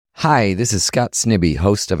Hi, this is Scott Snibbe,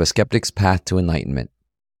 host of A Skeptic's Path to Enlightenment.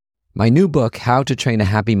 My new book, How to Train a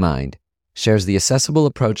Happy Mind, shares the accessible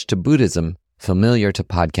approach to Buddhism familiar to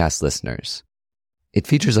podcast listeners. It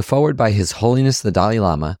features a foreword by His Holiness the Dalai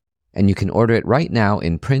Lama, and you can order it right now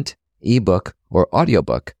in print, ebook, or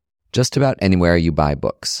audiobook, just about anywhere you buy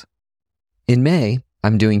books. In May,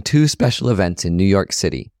 I'm doing 2 special events in New York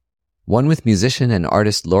City, one with musician and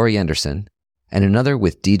artist Laurie Anderson, and another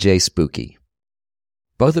with DJ Spooky.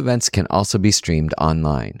 Both events can also be streamed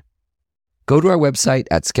online. Go to our website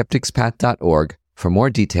at skepticspath.org for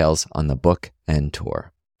more details on the book and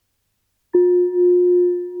tour.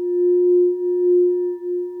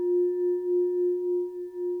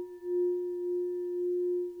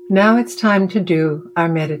 Now it's time to do our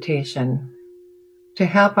meditation to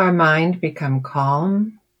help our mind become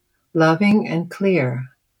calm, loving, and clear.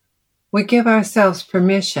 We give ourselves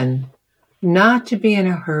permission not to be in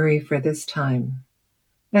a hurry for this time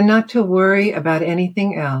and not to worry about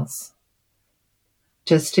anything else,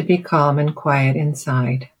 just to be calm and quiet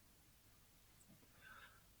inside.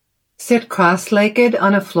 Sit cross-legged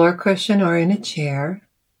on a floor cushion or in a chair,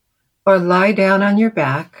 or lie down on your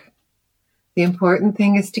back. The important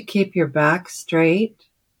thing is to keep your back straight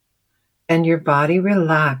and your body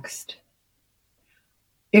relaxed.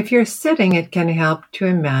 If you're sitting, it can help to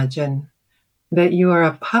imagine that you are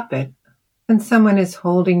a puppet and someone is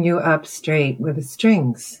holding you up straight with the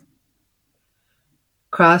strings.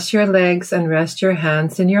 Cross your legs and rest your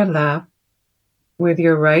hands in your lap with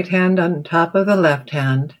your right hand on top of the left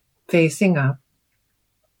hand, facing up.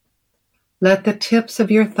 Let the tips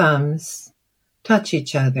of your thumbs touch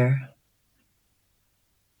each other.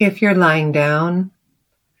 If you're lying down,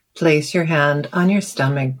 place your hand on your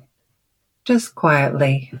stomach, just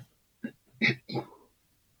quietly.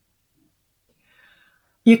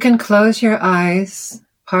 You can close your eyes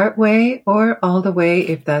part way or all the way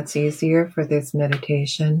if that's easier for this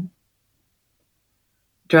meditation.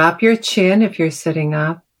 Drop your chin if you're sitting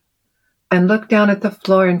up and look down at the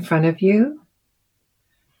floor in front of you.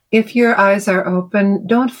 If your eyes are open,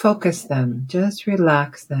 don't focus them, just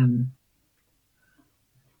relax them.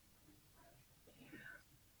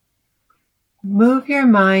 Move your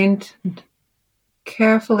mind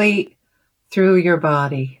carefully through your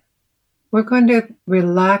body. We're going to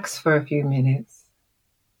relax for a few minutes.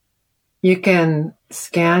 You can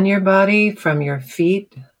scan your body from your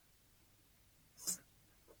feet,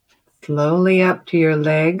 slowly up to your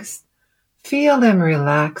legs. Feel them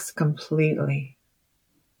relax completely.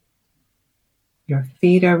 Your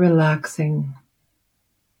feet are relaxing.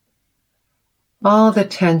 All the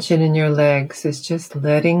tension in your legs is just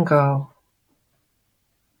letting go.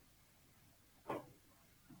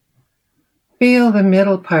 Feel the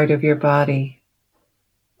middle part of your body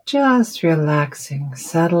just relaxing,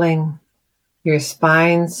 settling, your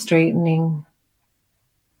spine straightening.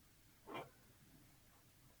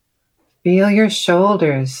 Feel your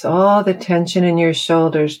shoulders, all the tension in your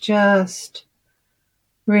shoulders, just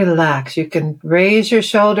relax. You can raise your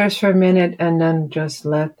shoulders for a minute and then just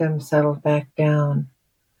let them settle back down.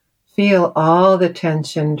 Feel all the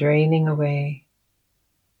tension draining away.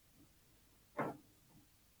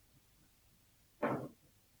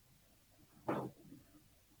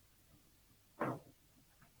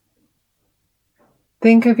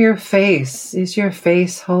 Think of your face. Is your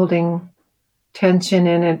face holding tension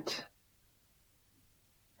in it?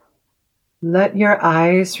 Let your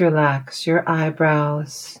eyes relax, your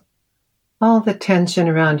eyebrows, all the tension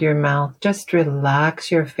around your mouth. Just relax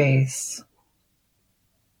your face.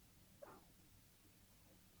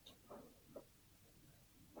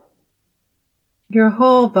 Your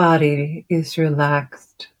whole body is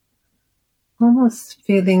relaxed, almost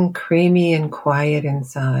feeling creamy and quiet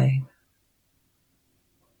inside.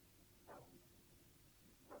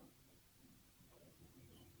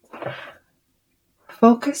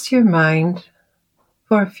 Focus your mind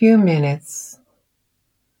for a few minutes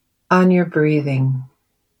on your breathing.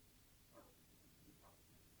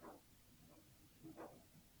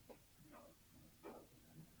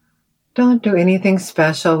 Don't do anything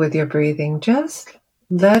special with your breathing. Just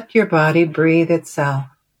let your body breathe itself.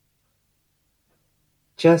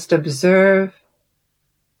 Just observe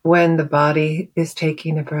when the body is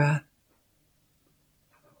taking a breath.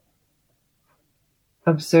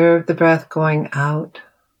 Observe the breath going out.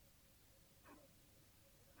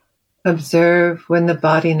 Observe when the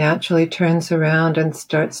body naturally turns around and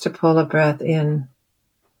starts to pull a breath in.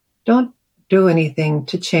 Don't do anything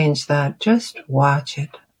to change that. Just watch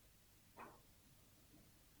it.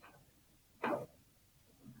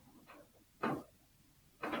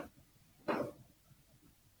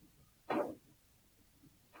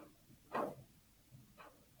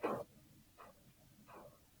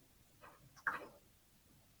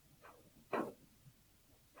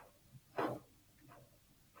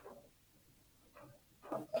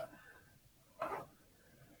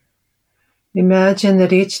 Imagine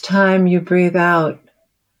that each time you breathe out,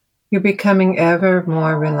 you're becoming ever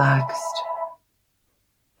more relaxed.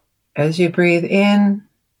 As you breathe in,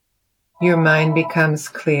 your mind becomes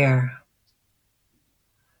clear.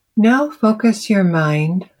 Now focus your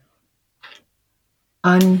mind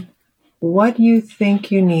on what you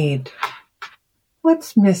think you need.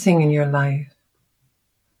 What's missing in your life?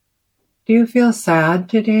 Do you feel sad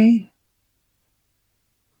today?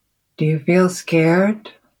 Do you feel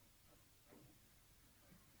scared?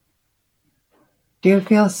 Do you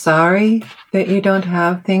feel sorry that you don't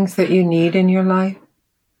have things that you need in your life?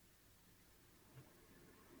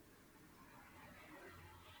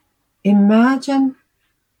 Imagine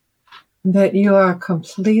that you are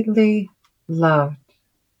completely loved.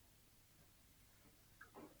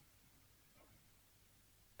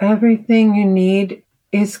 Everything you need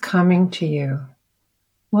is coming to you.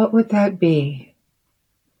 What would that be?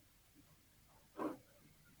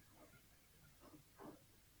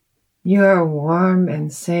 You are warm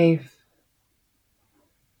and safe.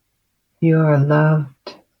 You are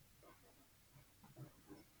loved.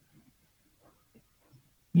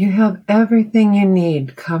 You have everything you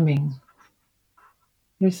need coming.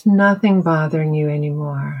 There's nothing bothering you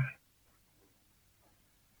anymore.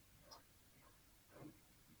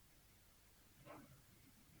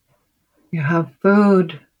 You have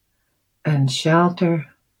food and shelter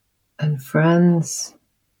and friends,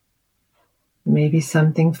 maybe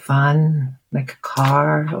something fun like a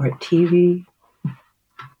car or a TV.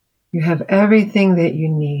 You have everything that you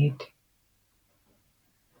need.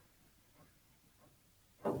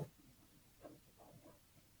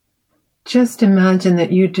 Just imagine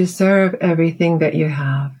that you deserve everything that you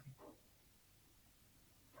have.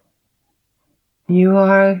 You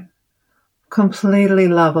are completely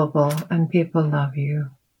lovable and people love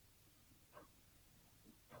you.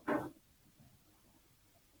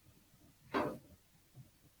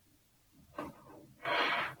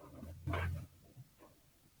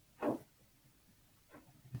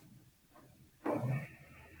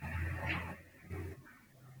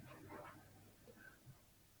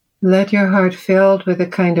 Let your heart filled with a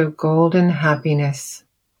kind of golden happiness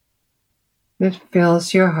that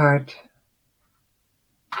fills your heart.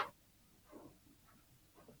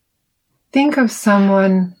 Think of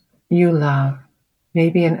someone you love,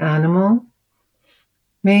 maybe an animal,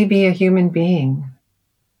 maybe a human being,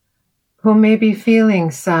 who may be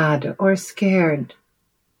feeling sad or scared,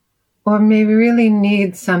 or may really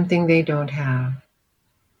need something they don't have.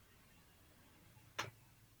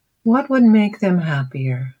 What would make them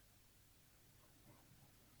happier?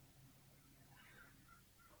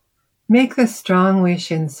 Make the strong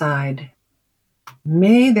wish inside.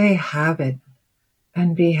 May they have it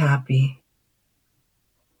and be happy.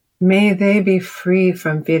 May they be free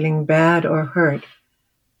from feeling bad or hurt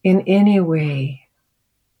in any way.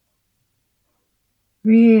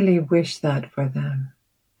 Really wish that for them.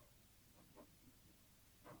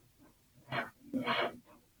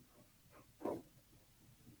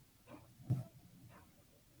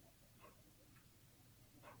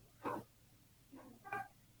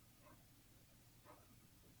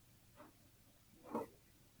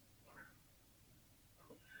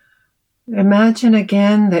 Imagine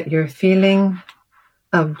again that your feeling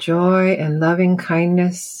of joy and loving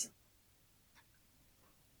kindness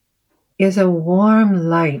is a warm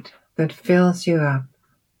light that fills you up.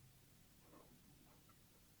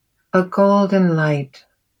 A golden light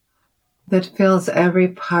that fills every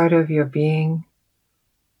part of your being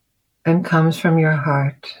and comes from your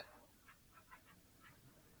heart.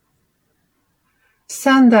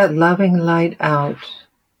 Send that loving light out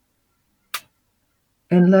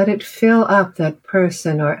and let it fill up that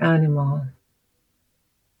person or animal.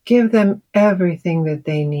 Give them everything that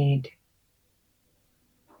they need.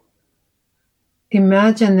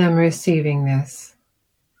 Imagine them receiving this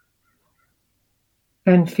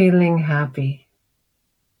and feeling happy,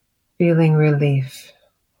 feeling relief.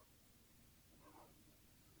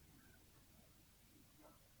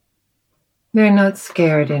 They're not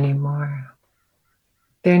scared anymore.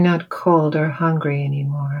 They're not cold or hungry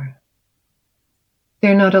anymore.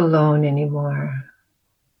 They're not alone anymore.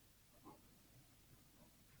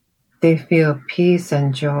 They feel peace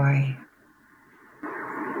and joy.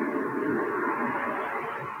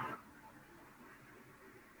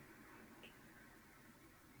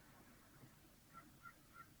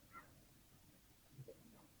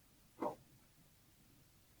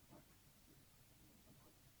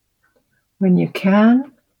 When you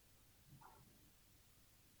can,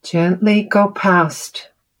 gently go past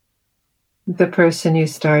the person you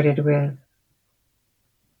started with.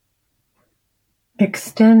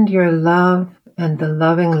 Extend your love and the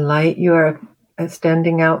loving light you are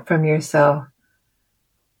extending out from yourself,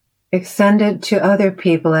 extend it to other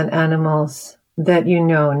people and animals that you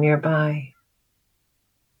know nearby.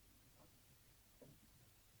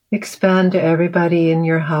 Expand to everybody in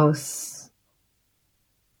your house.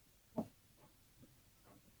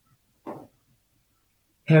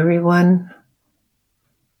 Everyone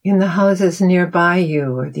in the houses nearby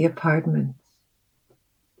you or the apartments.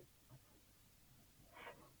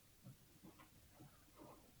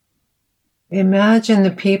 Imagine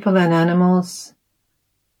the people and animals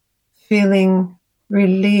feeling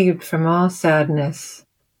relieved from all sadness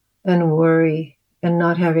and worry and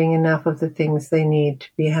not having enough of the things they need to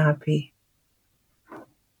be happy.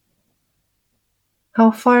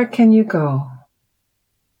 How far can you go?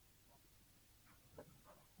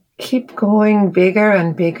 Keep going bigger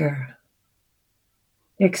and bigger.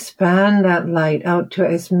 Expand that light out to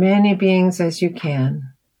as many beings as you can.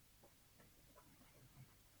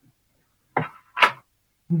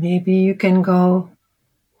 Maybe you can go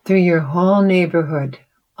through your whole neighborhood,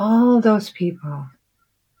 all those people,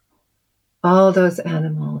 all those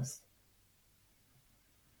animals,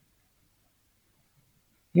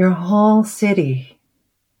 your whole city,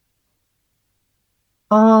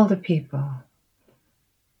 all the people.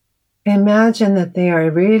 Imagine that they are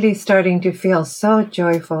really starting to feel so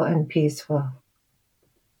joyful and peaceful.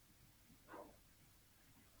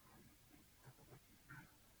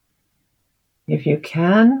 If you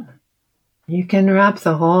can wrap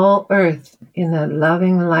the whole earth in that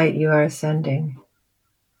loving light you are sending.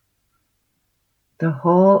 The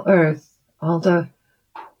whole earth, all the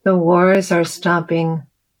wars are stopping,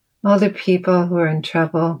 all the people who are in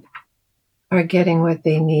trouble are getting what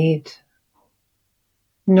they need.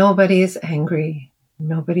 Nobody is angry.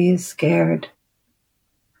 Nobody is scared.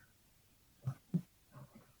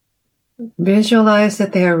 Visualize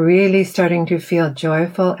that they are really starting to feel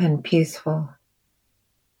joyful and peaceful.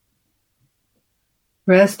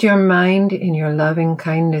 Rest your mind in your loving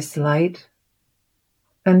kindness light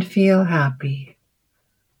and feel happy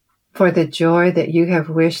for the joy that you have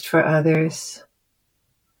wished for others.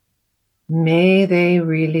 May they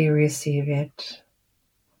really receive it.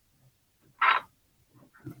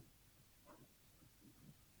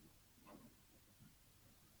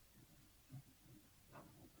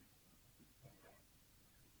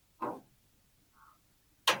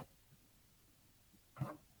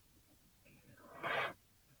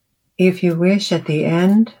 If you wish at the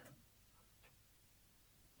end,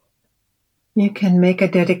 you can make a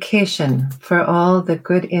dedication for all the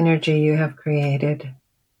good energy you have created.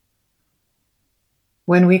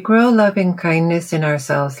 When we grow loving kindness in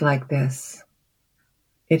ourselves like this,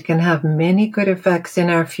 it can have many good effects in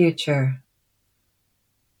our future.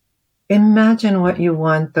 Imagine what you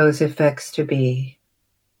want those effects to be.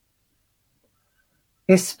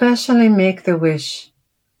 Especially make the wish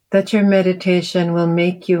that your meditation will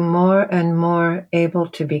make you more and more able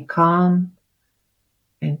to be calm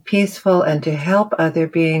and peaceful and to help other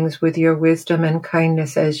beings with your wisdom and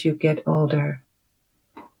kindness as you get older.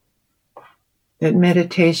 That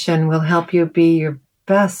meditation will help you be your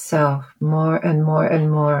best self more and more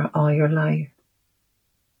and more all your life.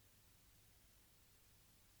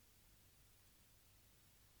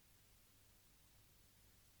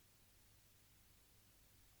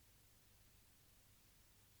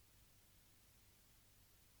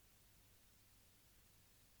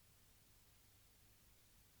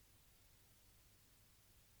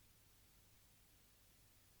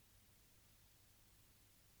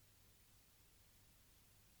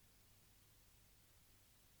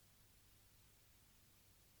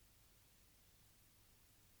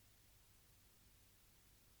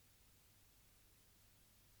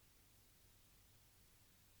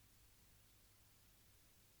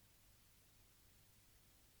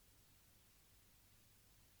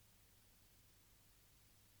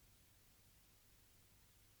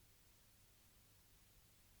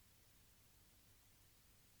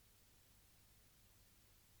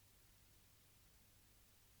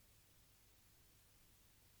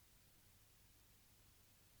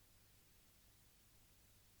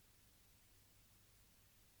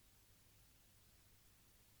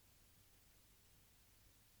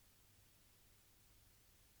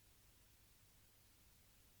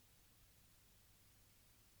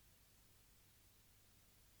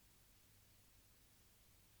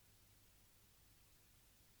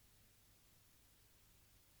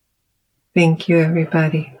 Thank you,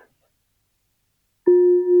 everybody.